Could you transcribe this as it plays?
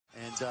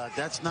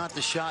that's not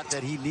the shot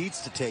that he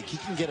needs to take. He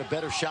can get a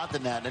better shot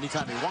than that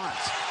anytime he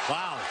wants.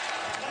 Wow.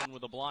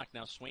 With a block.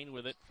 Now Swain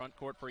with it. Front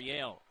court for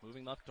Yale.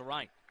 Moving left to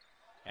right.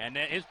 And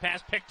his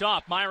pass picked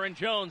off. Myreon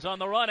Jones on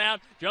the run out.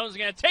 Jones is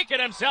going to take it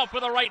himself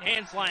with a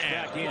right-hand slam.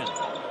 Back in.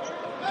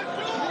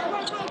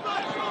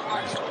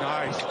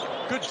 Nice.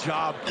 Good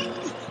job.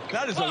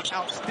 That is an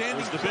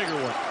outstanding. The bigger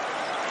one.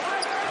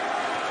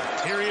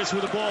 Here he is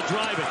with the ball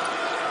driving.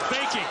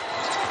 Faking.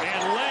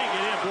 And laying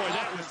it in. Boy,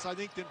 that was... I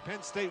think that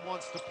Penn State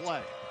wants to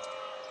play.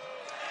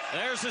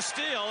 There's a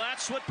steal.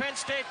 That's what Penn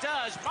State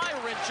does.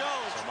 Myreon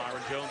Jones. So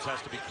Myreon Jones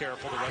has to be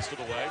careful the rest of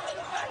the way.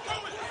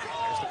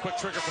 There's the quick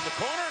trigger from the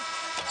corner.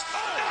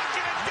 Oh,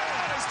 knocking it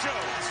down is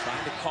Jones.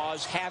 Trying to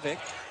cause havoc.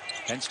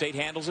 Penn State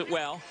handles it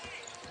well.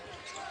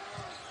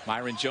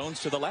 Myreon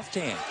Jones to the left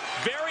hand.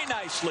 Very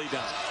nicely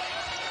done.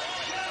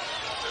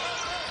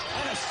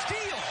 And a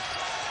steal.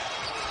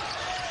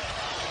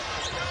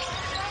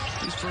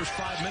 These first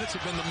 5 minutes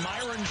have been the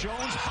Myreon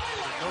Jones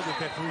highlight. I know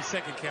that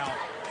 3-second count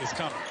is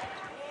coming.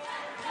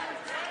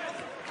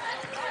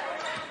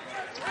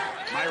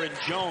 Myreon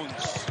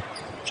Jones.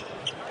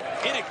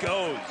 In it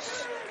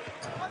goes.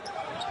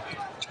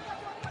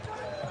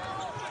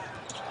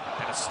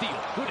 And a steal.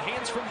 Good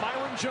hands from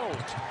Myreon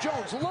Jones.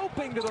 Jones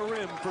loping to the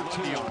rim for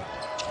two.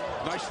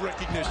 Nice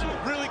recognition.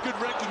 Really good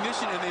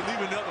recognition, and they leave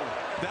another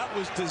one. That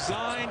was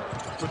designed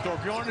for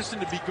Thorbjarnarson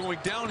to be going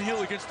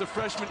downhill against the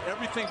freshman,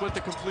 everything but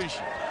the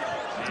completion.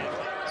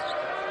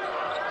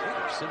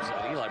 Simpson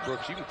and Eli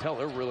Brooks, you can tell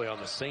they're really on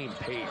the same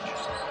page.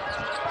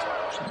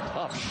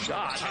 Tough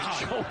shot. Wow.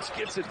 Jones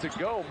gets it to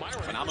go.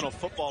 Myreon. Phenomenal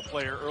football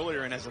player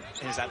earlier in his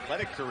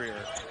athletic career.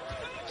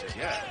 Says,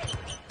 yeah,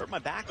 hurt my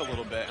back a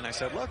little bit. And I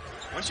said, look,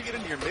 once you get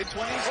into your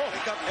mid-20s,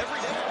 pick up every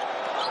day.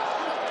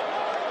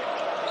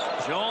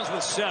 Jones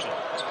with 7.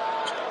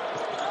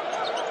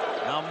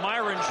 Now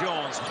Myreon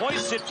Jones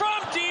hoists it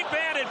from deep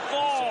and it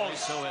falls.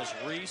 So has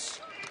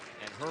Reese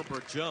and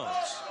Herbert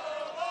Jones.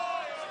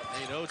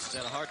 Nate Oates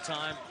has had a hard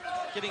time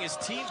getting his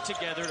team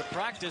together to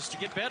practice to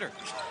get better.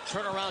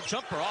 Turnaround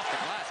jumper off the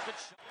glass. Good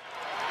shot.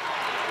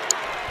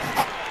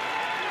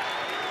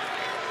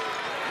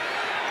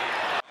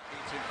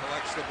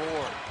 Collects the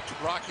board.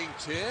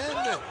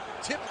 Rockington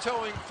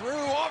tiptoeing through.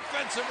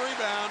 Offensive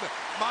rebound.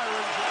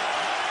 Myreon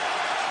Jones.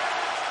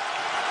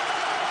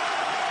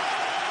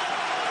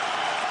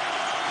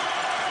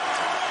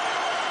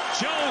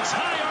 Jones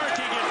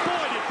high-arcing it.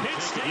 Boy, did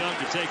Penn State. Young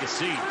to take a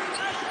seat.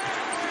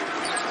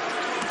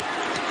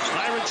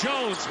 Myreon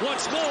Jones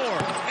once more,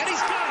 and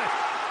he's got it.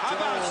 How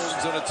about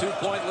Jones on a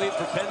 2-point lead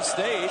for Penn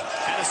State,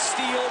 and a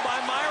steal by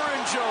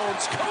Myreon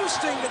Jones,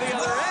 coasting to the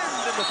other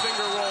end in the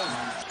finger roll.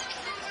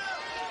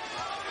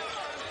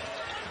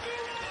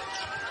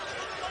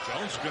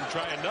 Jones is going to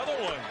try another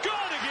one.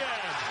 Good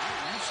again.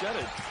 You said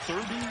it.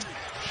 30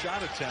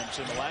 shot attempts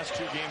in the last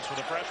 2 games for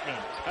the freshman.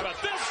 How about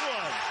this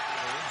one?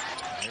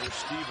 Here's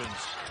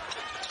Stevens.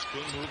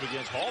 Spin move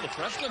against Hall. The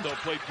freshman, though,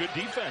 played good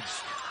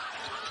defense.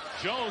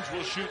 Jones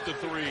will shoot the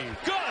 3.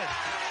 Good!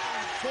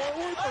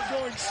 Forward or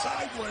going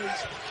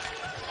sideways.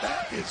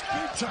 That is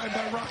big time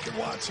by Rocket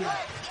Watson.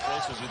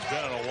 Close as it's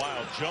been in a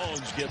while.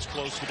 Jones gets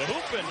close to the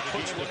hoop and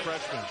puts the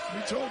freshman.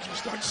 We told you,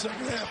 start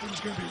second half, it was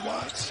going to be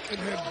Watts and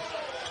Henry.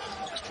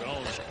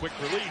 Jones, quick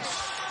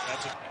release.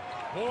 That's it.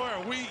 Boy,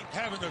 are we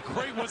having a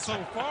great one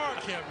so far,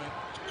 Kevin.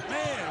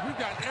 Man, we've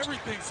got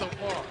everything so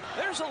far.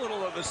 There's a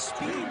little of a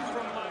speed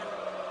from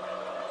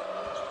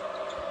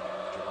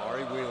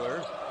Jamari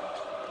Wheeler.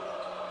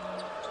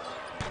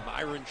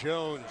 Myreon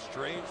Jones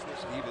drains for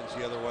Stevens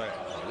the other way.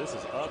 This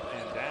is up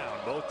and down.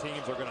 Both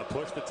teams are going to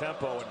push the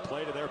tempo and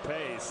play to their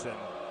pace. And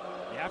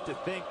you have to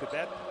think that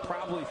that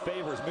probably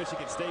favors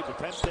Michigan State, but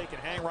Penn State can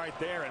hang right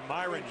there. And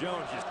Myreon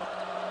Jones just...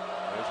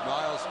 There's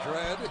Miles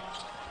Dredd.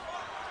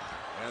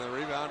 And the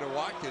rebound to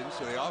Watkins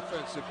to the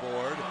offensive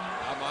board.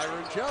 Now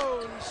Myreon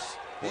Jones.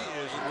 He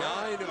is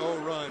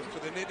 9-0 run for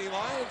the Nittany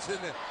Lions and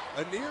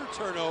a near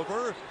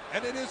turnover.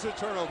 And it is a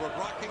turnover.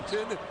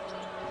 Brockington.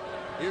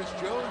 Here's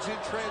Jones in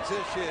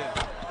transition.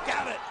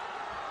 Got it.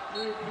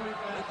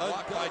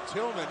 Blocked by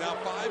Tillman. Now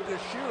 5 to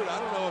shoot. I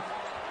don't know if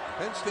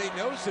Penn State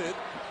knows it.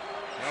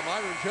 Now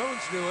Myreon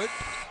Jones knew it.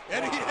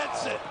 And he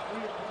hits it.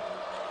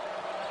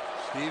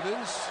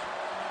 Stevens.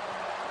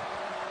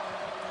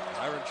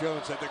 Myreon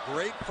Jones had the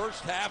great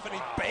first half, and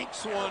he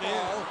banks one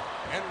in.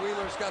 And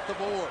Wheeler's got the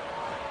board.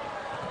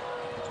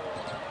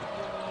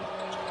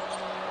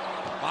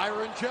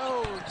 Myreon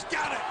Jones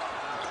got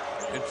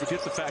it. And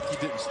forget the fact he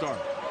didn't start.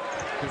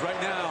 Because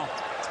right now,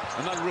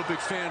 I'm not a real big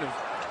fan of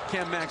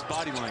Cam Mack's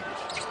body language.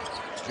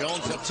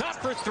 Jones up top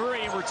for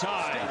 3, and we're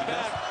tied.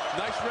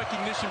 Nice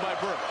recognition by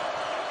Burke.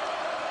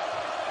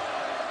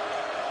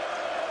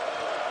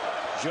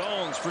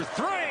 Jones for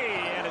 3,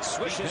 and it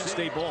swishes. Penn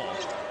State ball.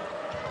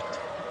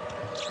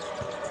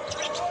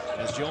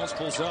 As Jones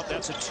pulls up,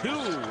 that's a 2,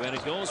 and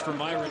it goes for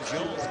Myreon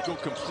Jones. Go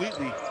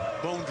completely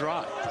bone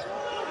dry.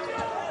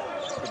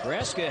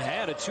 Nebraska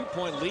had a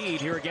 2-point lead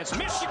here against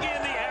Michigan.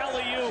 The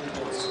alley-oop.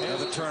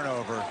 Another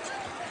turnover.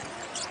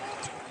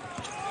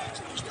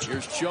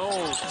 Here's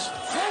Jones.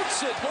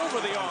 Floats it over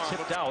the arm.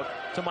 Tipped out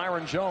to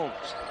Myreon Jones.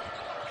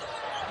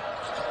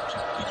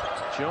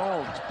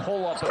 Jones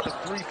pull up at the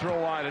free throw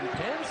line, and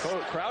Penn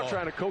crowd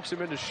trying to coax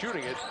him into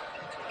shooting it.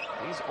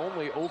 He's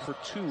only 0 for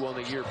 2 on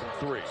the year from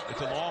 3.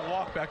 It's a long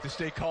walk back to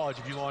State College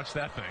if you launch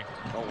that thing.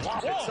 A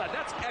lob inside.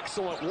 That's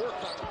excellent work.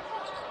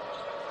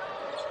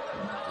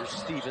 Here's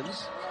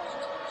Stevens.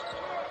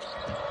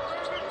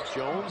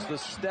 Jones, the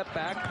step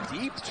back,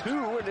 deep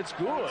 2, and it's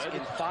good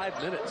in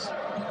 5 minutes.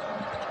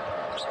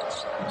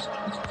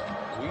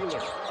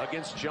 Wheeler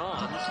against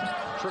Johns.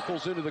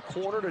 Trickles into the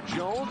corner to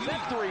Jones.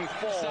 That 3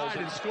 falls.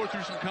 And score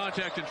through some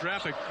contact and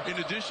traffic, in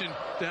addition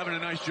to having a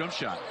nice jump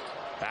shot.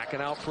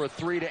 Backing out for a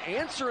 3 to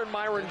answer, and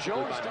Myreon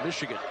Jones to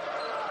Michigan.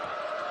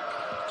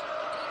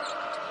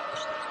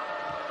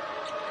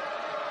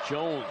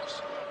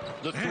 Jones,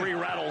 the 3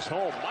 rattles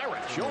home.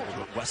 Myreon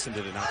Jones. Wesson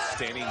did an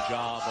outstanding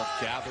job of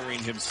gathering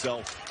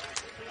himself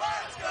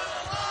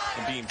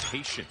and being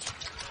patient.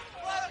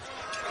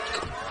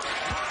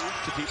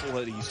 To people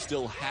that he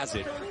still has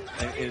it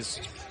and is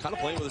kind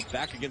of playing with his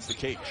back against the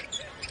cage.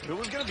 If it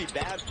was going to be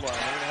bad blood,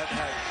 they're going to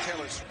have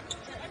Taylor's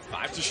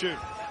 5 to shoot.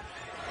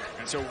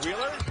 And so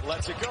Wheeler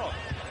lets it go.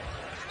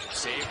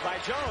 Saved by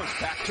Jones.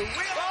 Back to Wheeler.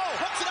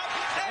 Hooks it up.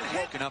 And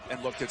woken up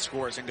and looked at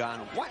scores and gone,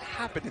 what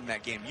happened in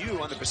that game?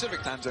 You on the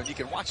Pacific time zone, you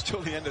can watch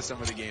till the end of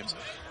some of the games.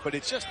 But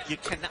it's just, you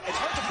cannot, it's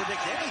hard to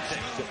predict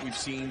anything that we've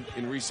seen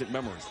in recent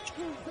memory.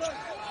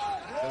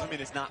 Doesn't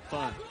mean it's not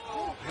fun.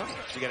 No.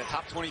 You got a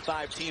top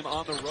 25 team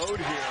on the road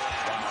here.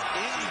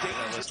 In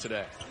Dallas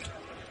today.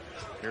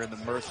 Here in the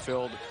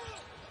mirth-filled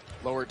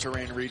lower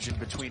terrain region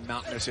between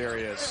mountainous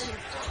areas.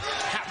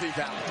 Happy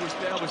Valley. To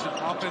establish an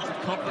offensive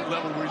comfort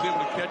level where he's able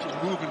to catch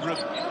and move in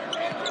rhythm.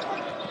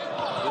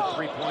 Good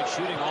three-point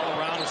shooting all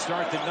around to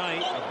start the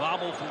night. A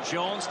bobble from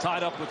Jones,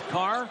 tied up with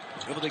Carr.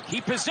 Able to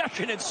keep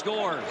possession and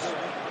scores.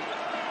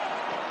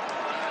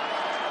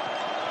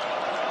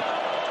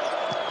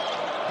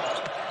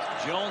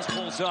 Jones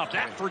pulls up.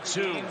 That for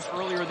 2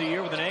 earlier in the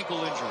year with an ankle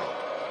injury.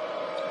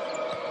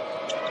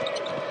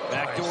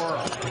 Backdoor.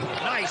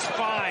 Nice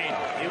find.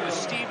 It was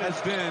Stevens. Has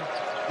been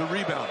the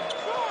rebound.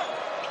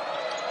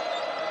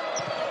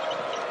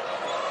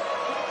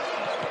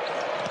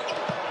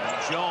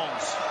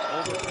 Jones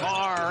over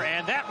Carr,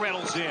 and that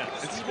rattles in.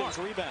 Stevens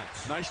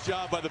rebounds. Nice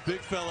job by the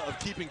big fella of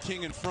keeping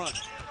King in front.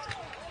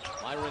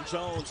 Myreon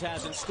Jones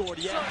hasn't scored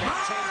yet.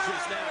 That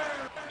changes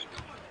now.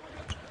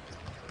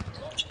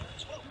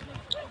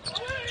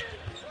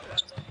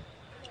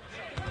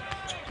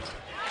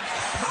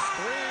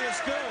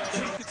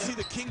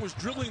 King was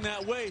dribbling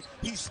that way.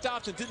 He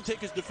stopped and didn't take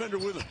his defender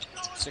with him.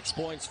 6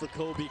 points for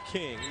Kobe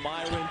King.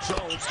 Myreon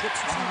Jones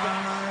gets 2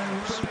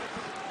 rebounds.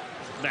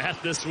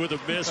 Mathis with a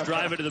miss,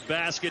 driving to the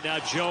basket. Now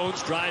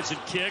Jones drives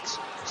and kicks.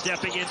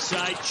 Stepping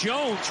inside,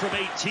 Jones from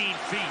 18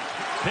 feet.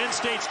 Penn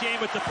State's game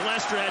at the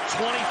Palestra had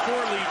 24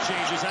 lead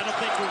changes. I don't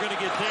think we're going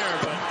to get there,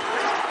 but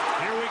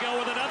here we go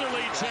with another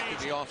lead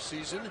change. In the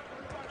offseason.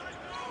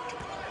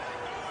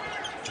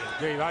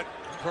 Dave,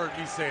 you've heard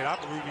me say it. I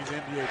believe he's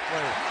an NBA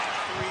player.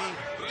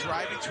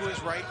 Driving to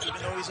his right,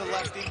 even though he's a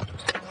lefty.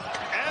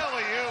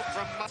 Alley-oop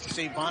from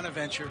St.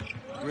 Bonaventure.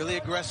 Really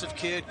aggressive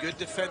kid, good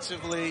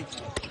defensively.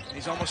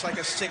 He's almost like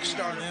a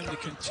 6-star. Them to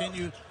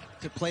continue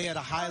to play at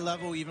a high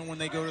level even when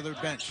they go to their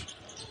bench.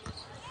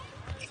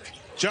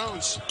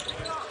 Jones,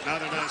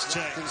 not a nice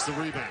check. Is the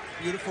rebound.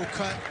 Beautiful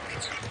cut.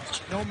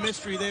 No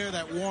mystery there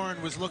that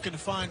Warren was looking to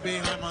find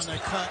Boeheim on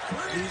that cut.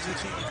 Leads the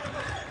team.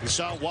 We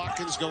saw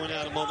Watkins going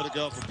out a moment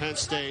ago for Penn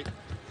State.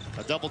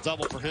 A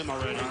double-double for him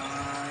already.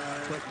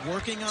 But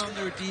working on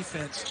their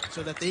defense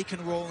so that they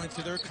can roll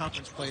into their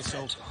conference play.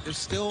 So there's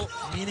still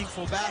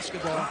meaningful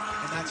basketball,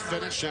 and that's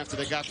finished after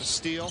they got the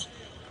steal.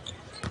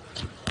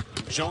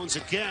 Jones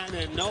again,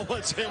 and no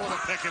one's able to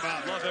pick him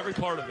out. Love every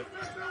part of it.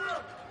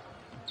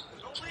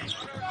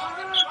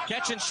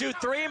 Catch and shoot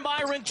 3,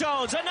 Myreon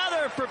Jones.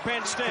 Another for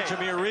Penn State.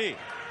 Jameer Reed.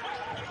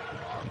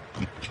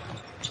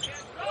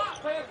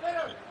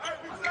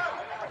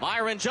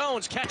 Myreon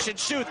Jones, catch and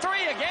shoot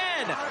 3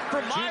 again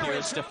for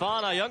Myreon.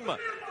 Stefan Ayungma.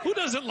 Who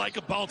doesn't like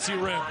a bouncy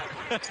rim?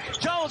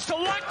 Jones to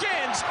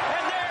Watkins,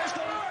 and there's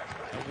the...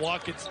 And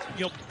Watkins,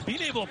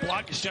 being able to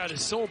block a shot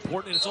is so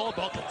important. It's all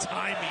about the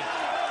timing.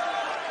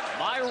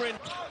 Myreon.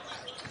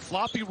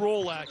 Floppy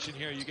roll action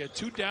here. You get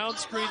 2 down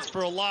screens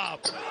for a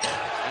lob.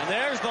 And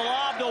there's the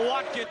lob to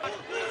Watkins.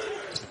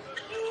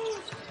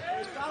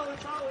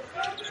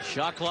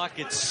 Shot clock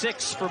at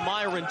 6 for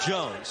Myreon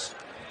Jones.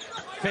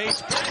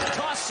 Face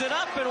tosses it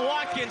up, and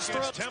Watkins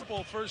throws.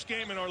 Temple, first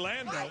game in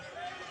Orlando.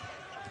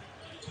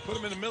 Put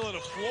him in the middle of the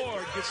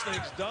floor, gets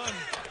things done.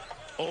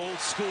 Old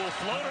school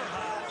floater.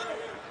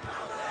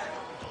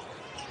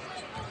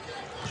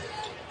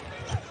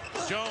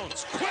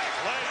 Jones, quick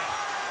layup.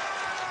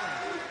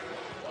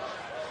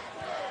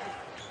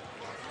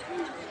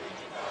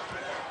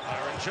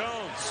 Myreon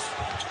Jones,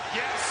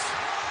 yes.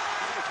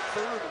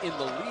 3rd in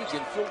the league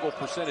in field goal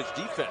percentage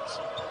defense.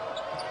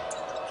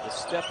 The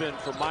step in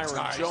for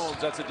Myreon Jones,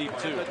 that's a deep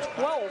 2. The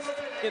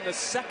 12th in the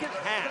second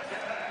half.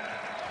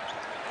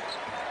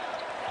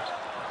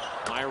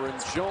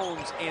 Myreon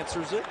Jones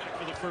answers it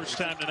for the first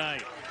time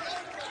tonight.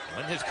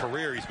 In his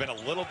career, he's been a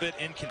little bit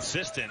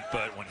inconsistent,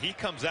 but when he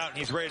comes out and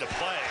he's ready to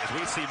play, as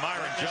we see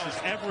Myreon Jones.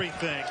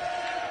 Everything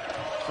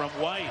from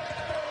White.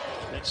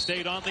 Penn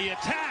State on the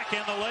attack,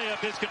 and the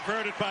layup is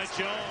converted by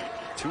Jones.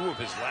 2 of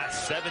his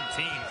last 17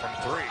 from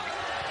 3.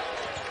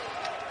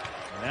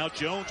 Now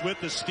Jones with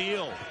the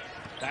steal.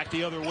 Back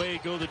the other way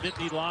go the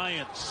Nittany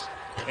Lions.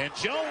 And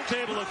Jones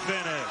able to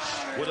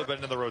finish. Would have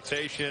been in the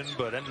rotation,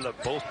 but ended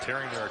up both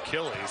tearing their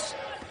Achilles.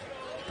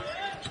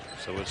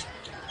 So it's,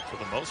 for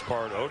the most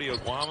part, Odi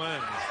Oguama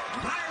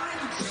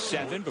and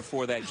 7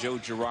 before that Joe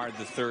Girard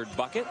the third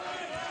bucket.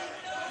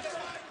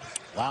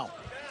 Wow.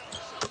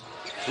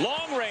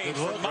 Long range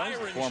from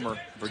Myreon. Former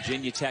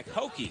Virginia Tech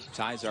Hokie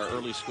ties our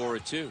early score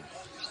at 2.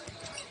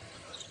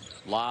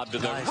 Lob to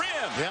the rim.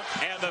 Yep.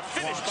 And the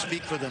finish.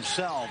 Speak for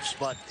themselves,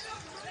 but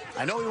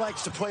I know he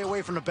likes to play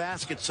away from the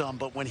basket some,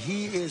 but when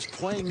he is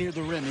playing near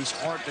the rim, he's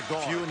hard to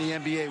guard. Few in the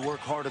NBA work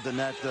harder than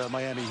that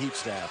Miami Heat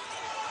staff.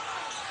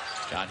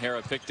 John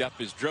Harrah picked up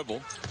his dribble.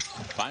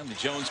 Finally,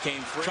 Jones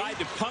came free. Tried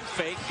to pump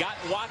fake, got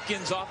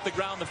Watkins off the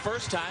ground the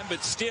first time,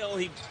 but still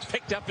he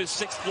picked up his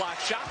 6th block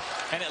shot,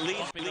 and it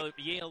leads.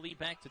 Yale lead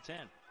back to 10.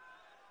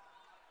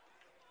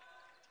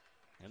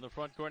 In the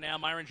front court now,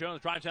 Myreon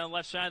Jones drives down the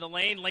left side of the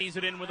lane, lays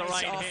it in with the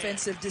right hand.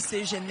 Offensive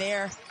decision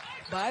there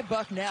by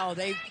Bucknell.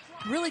 They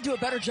really do a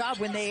better job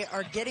when they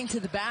are getting to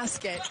the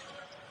basket,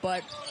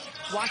 but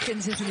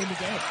Watkins isn't in the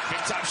game. Big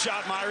time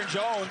shot, Myreon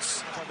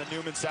Jones on the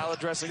Newman salad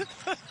dressing.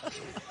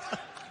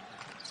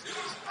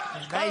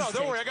 Nice. Oh,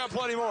 don't worry, I got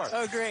plenty more.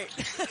 Oh, great.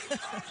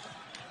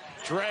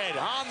 Dredd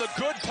on the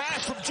good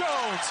pass from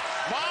Jones.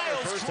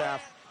 Miles. First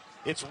half.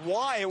 It's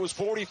why it was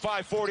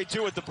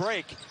 45-42 at the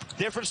break.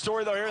 Different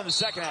story, though, here in the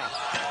second half.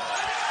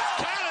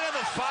 Cannon in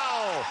the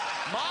foul.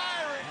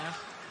 Myreon.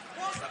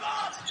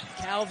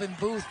 Calvin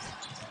Booth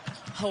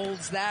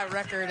holds that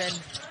record and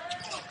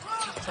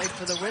played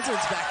for the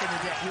Wizards back in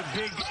the day. You're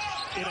big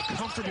in a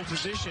comfortable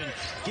position.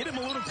 Get him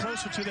a little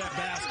closer to that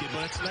basket,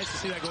 but it's nice to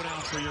see that go down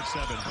for year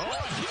 7. Oh,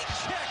 he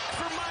checked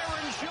for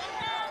Myreon Jones.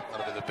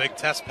 That'll be the big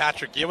test.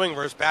 Patrick Ewing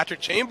versus Patrick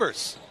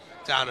Chambers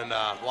down in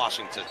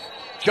Washington.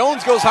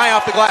 Jones goes high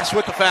off the glass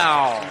with the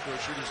foul. Free throw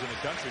shooters in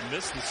the country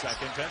missed the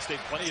second. Penn State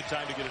plenty of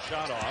time to get a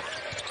shot off.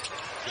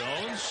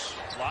 Jones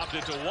lobbed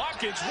it to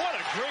Watkins. What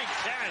a great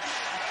catch.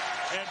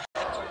 And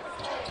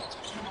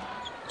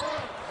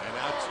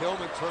now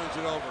Tillman turns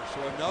it over.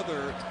 So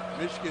another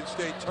Michigan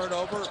State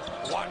turnover.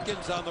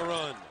 Watkins on the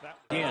run.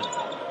 Again.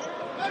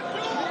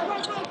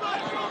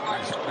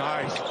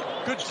 Nice.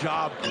 Good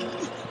job.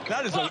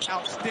 That is an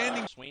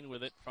outstanding. Swain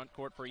with it, front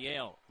court for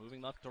Yale.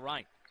 Moving left to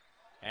right.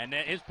 And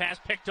his pass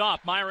picked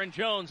off. Myreon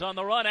Jones on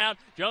the run out.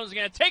 Jones is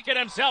going to take it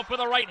himself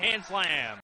with a right hand slam.